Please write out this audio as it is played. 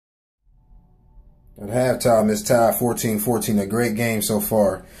At halftime, it's tied 14-14. A great game so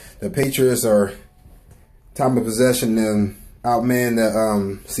far. The Patriots are time of possession and outman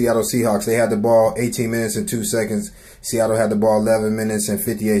the Seattle Seahawks. They had the ball 18 minutes and 2 seconds. Seattle had the ball 11 minutes and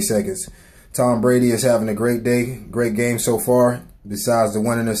 58 seconds. Tom Brady is having a great day, great game so far. Besides the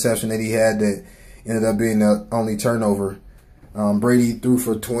one interception that he had that ended up being the only turnover. Brady threw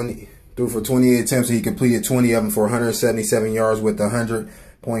for 28 attempts. He completed 20 of them for 177 yards with a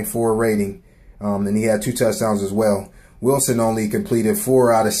 100.4 rating. And he had 2 touchdowns as well. Wilson only completed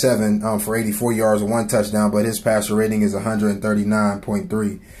 4 out of 7 for 84 yards and 1 touchdown, but his passer rating is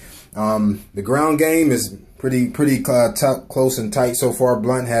 139.3. The ground game is pretty close and tight so far.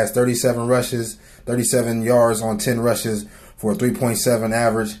 Blunt has 37 rushes, 37 yards on 10 rushes for a 3.7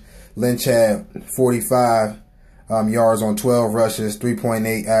 average. Lynch had 45 yards on 12 rushes,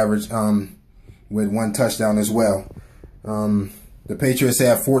 3.8 average with 1 touchdown as well. The Patriots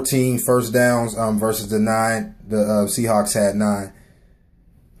had 14 first downs versus the 9. The Seahawks had 9.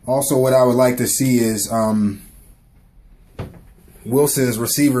 Also, what I would like to see is Wilson's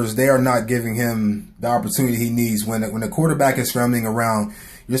receivers. They are not giving him the opportunity he needs. When the quarterback is scrambling around,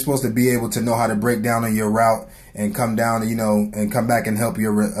 you're supposed to be able to know how to break down on your route and come down, and come back and help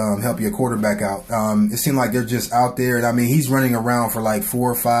your quarterback out. It seemed like they're just out there. And I mean, he's running around for like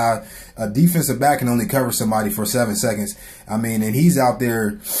 4 or 5. A defensive back can only cover somebody for 7 seconds. I mean, and he's out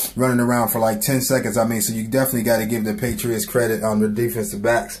there running around for like 10 seconds. I mean, so you definitely got to give the Patriots credit on the defensive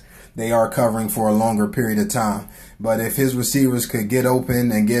backs. They are covering for a longer period of time. But if his receivers could get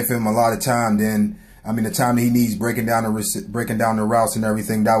open and give him a lot of time, then I mean, the time that he needs breaking down the routes and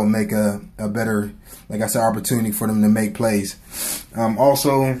everything, that would make a better, like I said, opportunity for them to make plays.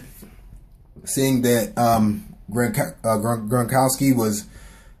 Also, seeing that Gronkowski was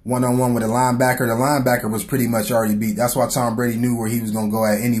one-on-one with a linebacker. The linebacker was pretty much already beat. That's why Tom Brady knew where he was going to go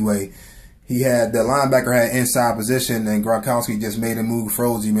at anyway. The linebacker had inside position, and Gronkowski just made a move,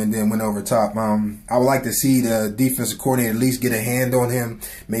 froze him, and then went over top. I would like to see the defensive coordinator at least get a hand on him,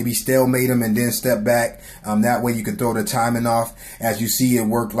 maybe stalemate him, and then step back. That way you can throw the timing off. As you see, it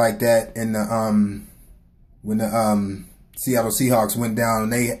worked like that in the when the Seattle Seahawks went down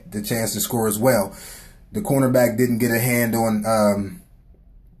and they had the chance to score as well. The cornerback didn't get a hand on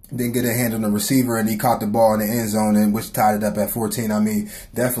the receiver, and he caught the ball in the end zone, and which tied it up at 14. I mean,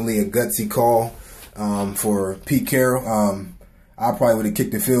 definitely a gutsy call for Pete Carroll. I probably would have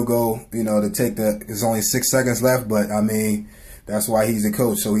kicked the field goal, to take there's only 6 seconds left, but I mean, that's why he's the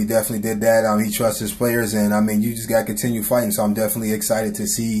coach. So he definitely did that. He trusts his players, and I mean, you just got to continue fighting. So I'm definitely excited to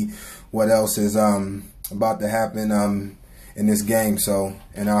see what else is about to happen in this game. So,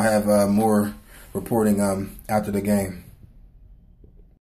 and I'll have more reporting after the game.